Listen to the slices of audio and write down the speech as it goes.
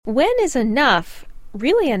When is enough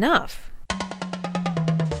really enough?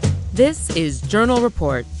 This is Journal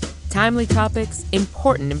Report. Timely topics,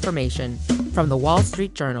 important information from the Wall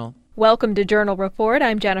Street Journal. Welcome to Journal Report.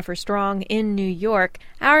 I'm Jennifer Strong in New York.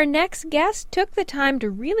 Our next guest took the time to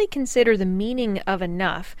really consider the meaning of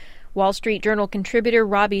enough. Wall Street Journal contributor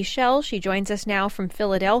Robbie Schell. She joins us now from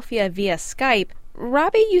Philadelphia via Skype.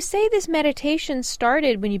 Robbie, you say this meditation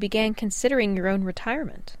started when you began considering your own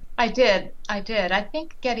retirement. I did. I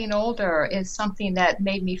think getting older is something that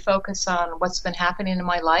made me focus on what's been happening in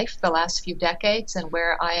my life the last few decades and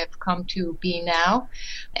where I have come to be now.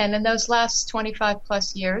 And in those last 25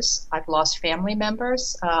 plus years, I've lost family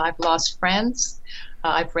members, I've lost friends,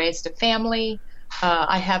 I've raised a family.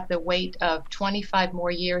 I have the weight of 25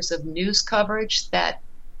 more years of news coverage that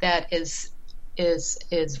is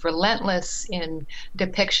relentless in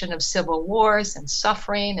depiction of civil wars and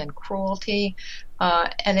suffering and cruelty,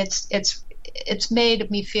 and it's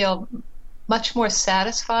made me feel much more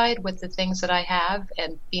satisfied with the things that I have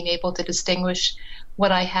and being able to distinguish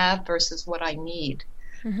what I have versus what I need.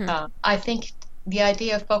 Mm-hmm. I think the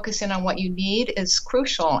idea of focusing on what you need is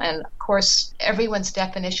crucial, and of course everyone's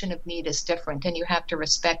definition of need is different and you have to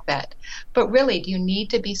respect that. But really, do you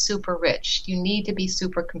need to be super rich? Do you need to be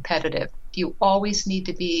super competitive? Do you always need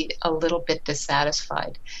to be a little bit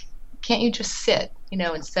dissatisfied? Can't you just sit,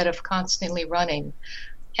 instead of constantly running?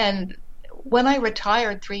 And when I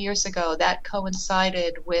retired 3 years ago, that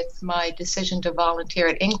coincided with my decision to volunteer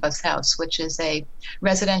at Inglis House, which is a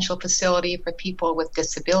residential facility for people with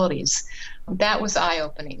disabilities. That was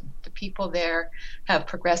eye-opening. The people there have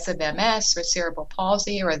progressive MS or cerebral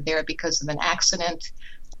palsy, or are there because of an accident.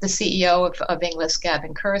 The CEO of Inglis,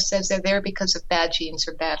 Gavin Kerr, says they're there because of bad genes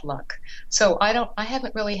or bad luck. So I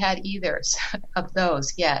haven't really had either of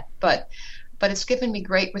those yet, but it's given me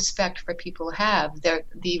great respect for people who have.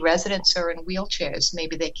 The residents are in wheelchairs.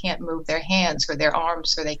 Maybe they can't move their hands or their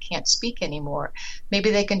arms, or they can't speak anymore. Maybe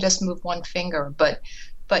they can just move one finger, but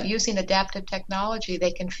using adaptive technology,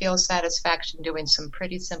 they can feel satisfaction doing some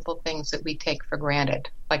pretty simple things that we take for granted,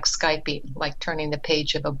 like Skyping, like turning the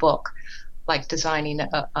page of a book, like designing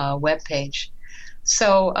a web page.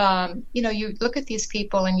 So, you look at these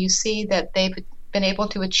people and you see that they've been able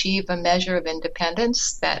to achieve a measure of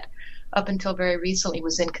independence that up until very recently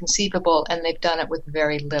was inconceivable, and they've done it with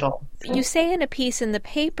very little. You say in a piece in the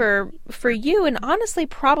paper, for you, and honestly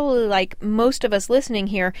probably like most of us listening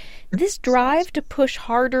here, this drive to push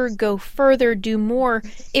harder, go further, do more,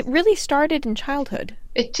 it really started in childhood.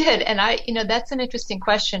 It did, and that's an interesting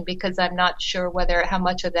question, because I'm not sure how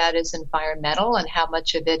much of that is environmental and how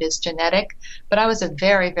much of it is genetic, but I was a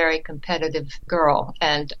very, very competitive girl,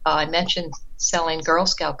 and I mentioned selling Girl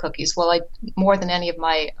Scout cookies. Well, more than any of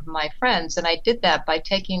my friends, and I did that by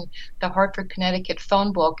taking the Hartford, Connecticut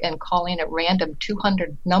phone book and calling at random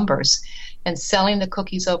 200 numbers and selling the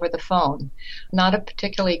cookies over the phone. Not a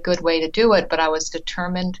particularly good way to do it, but I was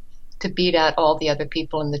determined to beat out all the other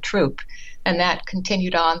people in the troop. And that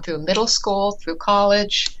continued on through middle school, through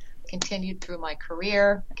college, continued through my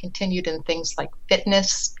career, continued in things like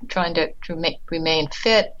fitness, trying to remain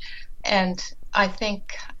fit. And I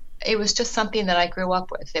think it was just something that I grew up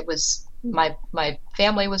with. It was my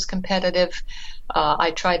family was competitive.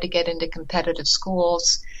 I tried to get into competitive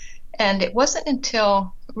schools. And it wasn't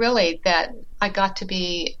until really that I got to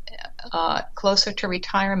be closer to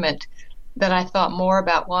retirement that I thought more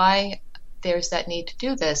about why there's that need to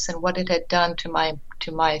do this and what it had done to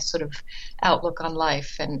my sort of outlook on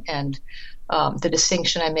life and the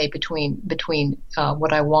distinction I made between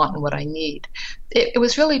what I want and what I need. It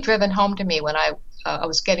was really driven home to me when I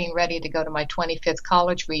was getting ready to go to my 25th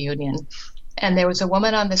college reunion. And there was a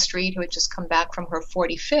woman on the street who had just come back from her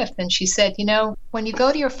 45th, and she said, when you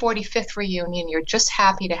go to your 45th reunion, you're just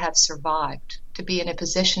happy to have survived, to be in a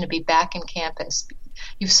position to be back in campus.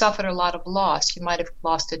 You've suffered a lot of loss. You might have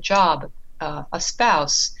lost a job, a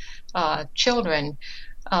spouse, children.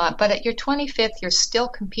 But at your 25th, you're still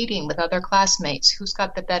competing with other classmates. Who's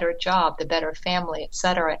got the better job, the better family, et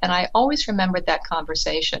cetera. And I always remembered that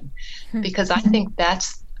conversation because I think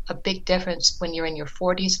that's a big difference when you're in your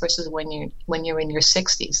 40s versus when you're in your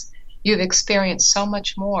 60s. You've experienced so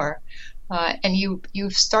much more, and you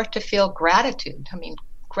start to feel gratitude. I mean,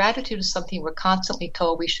 gratitude is something we're constantly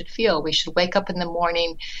told we should feel. We should wake up in the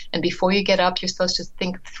morning, and before you get up, you're supposed to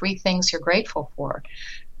think of 3 things you're grateful for.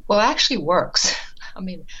 Well, it actually works. I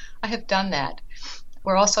mean, I have done that.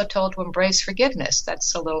 We're also told to embrace forgiveness.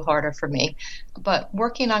 That's a little harder for me. But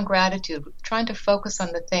working on gratitude, trying to focus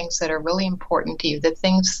on the things that are really important to you, the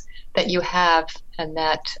things that you have and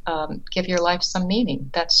that give your life some meaning.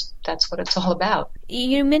 That's what it's all about.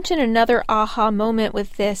 You mentioned another aha moment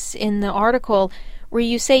with this in the article. where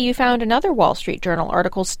you say you found another Wall Street Journal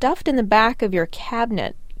article stuffed in the back of your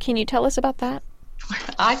cabinet. Can you tell us about that?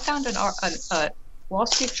 I found a Wall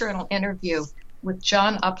Street Journal interview with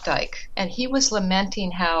John Updike, and he was lamenting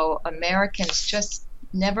how Americans just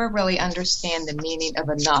never really understand the meaning of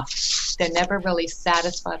enough. They're never really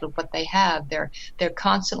satisfied with what they have. They're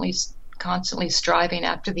constantly striving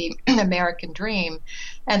after the American dream,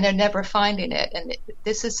 and they're never finding it. And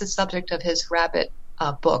this is the subject of his Rabbit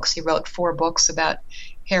books. He wrote 4 books about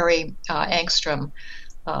Harry Angstrom,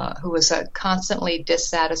 who was a constantly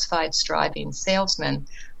dissatisfied, striving salesman.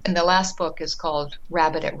 And the last book is called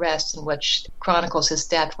Rabbit at Rest, in which chronicles his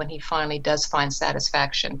death when he finally does find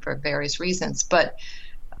satisfaction for various reasons. But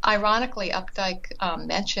ironically, Updike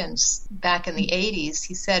mentions back in the 80s,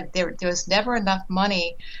 he said there was never enough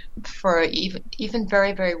money for even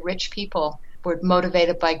very, very rich people were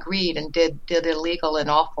motivated by greed and did illegal and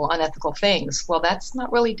awful, unethical things. Well, that's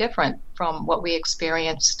not really different from what we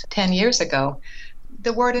experienced 10 years ago.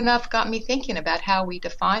 The word enough got me thinking about how we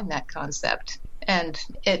define that concept. And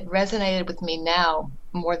it resonated with me now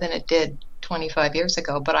more than it did 25 years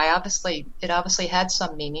ago. But it obviously had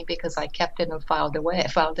some meaning because I kept it and filed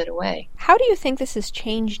it away. How do you think this has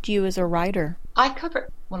changed you as a writer?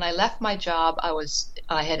 When I left my job, I was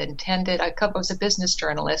a business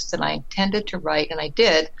journalist, and I intended to write, and I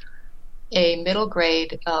did, a middle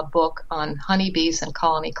grade book on honeybees and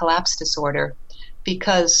colony collapse disorder,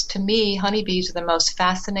 because to me, honeybees are the most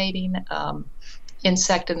fascinating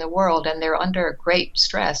insect in the world, and they're under great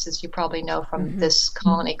stress, as you probably know from this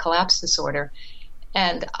colony collapse disorder.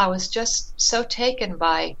 And I was just so taken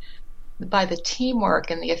by the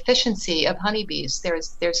teamwork and the efficiency of honeybees.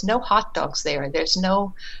 There's no hot dogs there. There's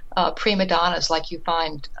no prima donnas like you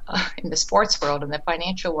find in the sports world and the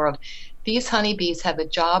financial world. These honeybees have a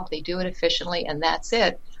job, they do it efficiently, and that's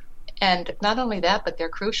it. And not only that, but they're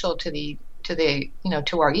crucial to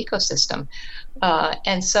our ecosystem.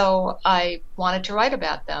 And so I wanted to write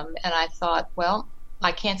about them, and I thought, well,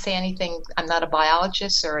 I can't say anything. I'm not a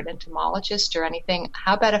biologist or an entomologist or anything.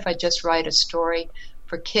 How about if I just write a story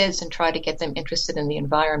for kids and try to get them interested in the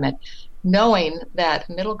environment, knowing that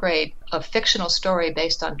a fictional story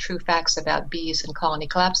based on true facts about bees and colony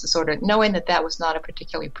collapse disorder, knowing that was not a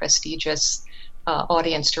particularly prestigious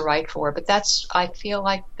audience to write for. But I feel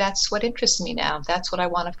like that's what interests me now. That's what I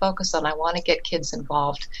want to focus on. I want to get kids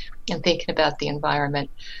involved in thinking about the environment.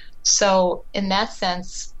 So in that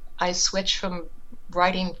sense, I switched from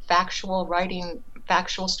writing factual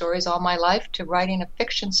stories all my life to writing a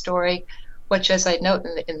fiction story, which, as I note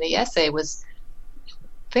in the essay, was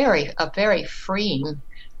a very freeing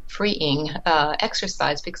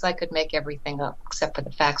exercise, because I could make everything up except for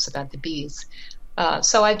the facts about the bees.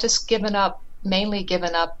 So I've just mainly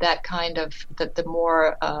given up that kind of the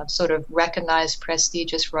more sort of recognized,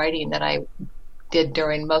 prestigious writing that I did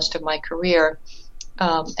during most of my career,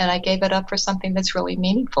 and I gave it up for something that's really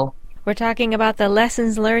meaningful. We're talking about the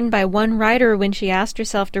lessons learned by one writer when she asked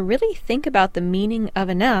herself to really think about the meaning of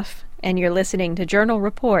enough. And you're listening to Journal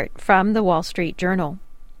Report from the Wall Street Journal.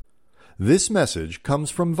 This message comes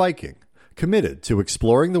from Viking, committed to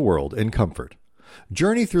exploring the world in comfort.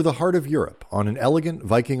 Journey through the heart of Europe on an elegant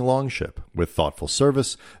Viking longship with thoughtful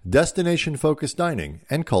service, destination-focused dining,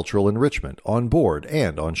 and cultural enrichment on board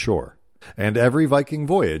and on shore. And every Viking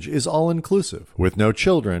voyage is all-inclusive, with no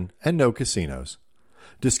children and no casinos.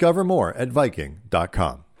 Discover more at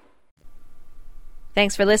Viking.com.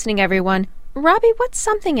 Thanks for listening, everyone. Robbie, what's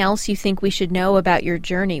something else you think we should know about your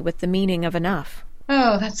journey with the meaning of enough?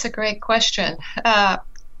 Oh, that's a great question.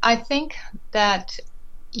 I think that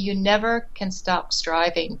you never can stop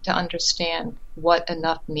striving to understand what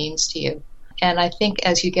enough means to you. And I think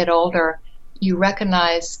as you get older, you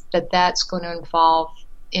recognize that that's going to involve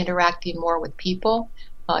interacting more with people,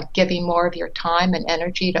 giving more of your time and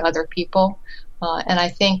energy to other people. And I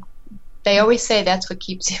think they always say that's what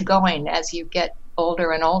keeps you going as you get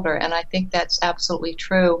older and older. And I think that's absolutely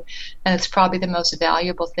true. And it's probably the most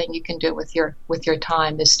valuable thing you can do with your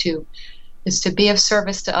time is to be of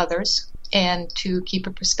service to others, and to keep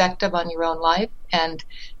a perspective on your own life and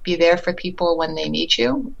be there for people when they need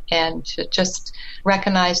you, and to just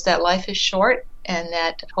recognize that life is short and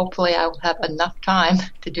that hopefully I will have enough time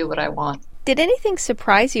to do what I want. Did anything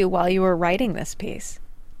surprise you while you were writing this piece?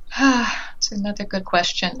 It's another good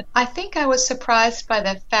question. I think I was surprised by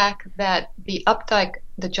the fact that the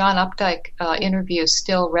John Updike interview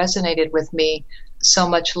still resonated with me so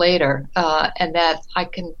much later, and that I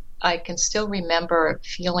can still remember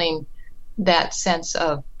feeling that sense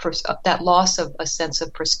of that loss of a sense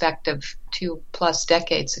of perspective 2+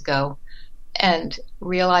 decades ago, and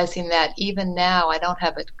realizing that even now I don't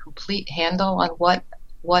have a complete handle on what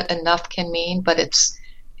what enough can mean, but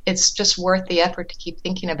it's just worth the effort to keep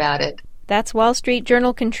thinking about it. That's Wall Street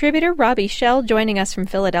Journal contributor Robbie Schell joining us from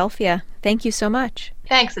Philadelphia. Thank you so much.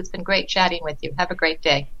 Thanks. It's been great chatting with you. Have a great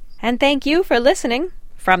day. And thank you for listening.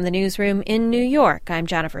 From the newsroom in New York, I'm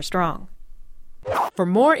Jennifer Strong. For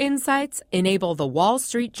more insights, enable the Wall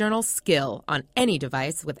Street Journal skill on any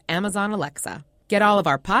device with Amazon Alexa. Get all of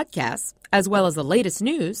our podcasts, as well as the latest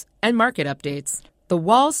news and market updates. The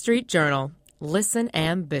Wall Street Journal. Listen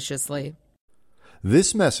ambitiously.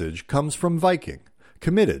 This message comes from Viking,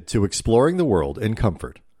 committed to exploring the world in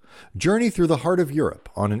comfort. Journey through the heart of Europe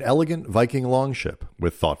on an elegant Viking longship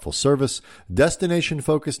with thoughtful service,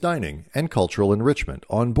 destination-focused dining, and cultural enrichment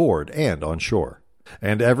on board and on shore.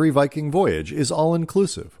 And every Viking voyage is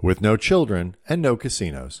all-inclusive, with no children and no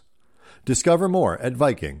casinos. Discover more at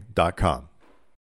Viking.com.